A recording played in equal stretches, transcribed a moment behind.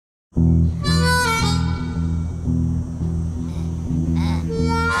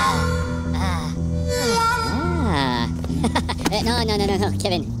No,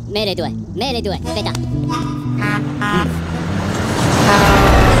 Kevin. Me le due, aspetta.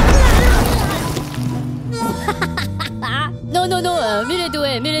 No,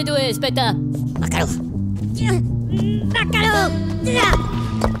 me le due, aspetta. Vaccaro.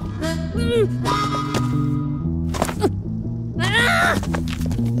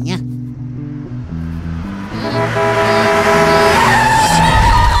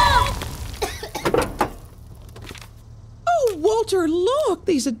 Oh, Walter, look!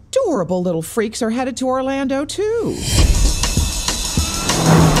 These adorable little freaks are headed to Orlando, too.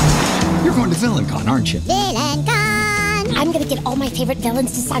 You're going to VillainCon, aren't you? VillainCon! I'm gonna get all my favorite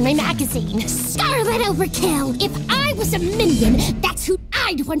villains to sign my magazine. Scarlet Overkill! If I was a minion, that's who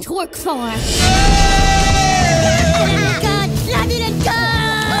I'd want to work for.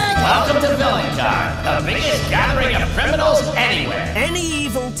 Welcome to VillainCon, the biggest gathering of criminals anywhere. Any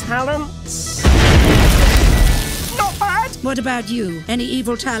evil talents? Not bad. What about you? Any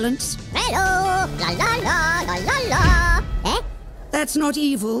evil talents? Hello! La la la la la la! Eh? That's not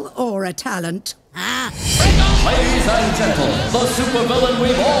evil or a talent. Ladies and gentlemen, the supervillain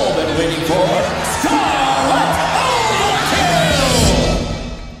we've all been waiting for, Scarlet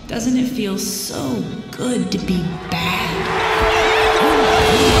Overkill! Doesn't it feel so good to be bad?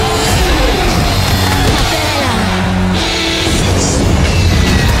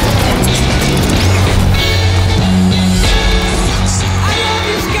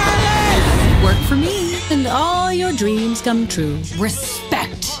 Work for me, and all your dreams come true.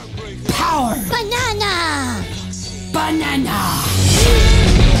 Respect. Power. Banana! Banana.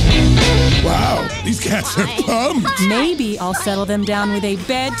 Wow, these cats are pumped. Maybe I'll settle them down with a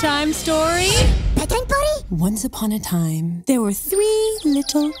bedtime story. Bedtime party? Once upon a time, there were 3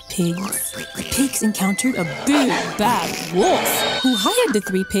 little pigs. The pigs encountered a big, bad wolf who hired the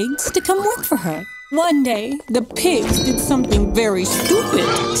 3 pigs to come work for her. One day, the pigs did something very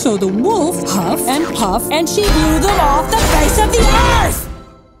stupid. So the wolf huffed and puffed, and she blew them off the face of the earth!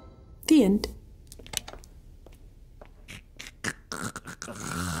 The end.